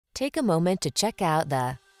Take a moment to check out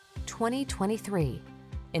the 2023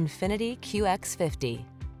 INFINITI QX50.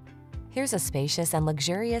 Here's a spacious and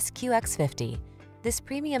luxurious QX50. This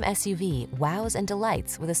premium SUV wows and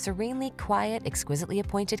delights with a serenely quiet, exquisitely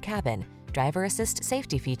appointed cabin, driver assist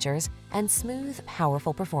safety features, and smooth,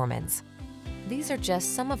 powerful performance. These are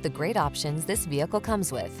just some of the great options this vehicle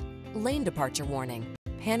comes with: lane departure warning,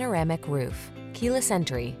 panoramic roof, keyless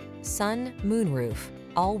entry, sun, moonroof,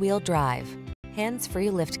 all-wheel drive, hands-free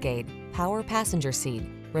liftgate, power passenger seat,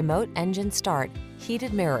 remote engine start,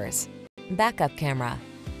 heated mirrors, backup camera.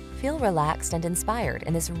 Feel relaxed and inspired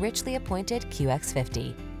in this richly appointed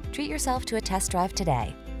QX50. Treat yourself to a test drive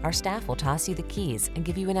today. Our staff will toss you the keys and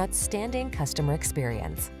give you an outstanding customer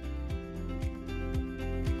experience.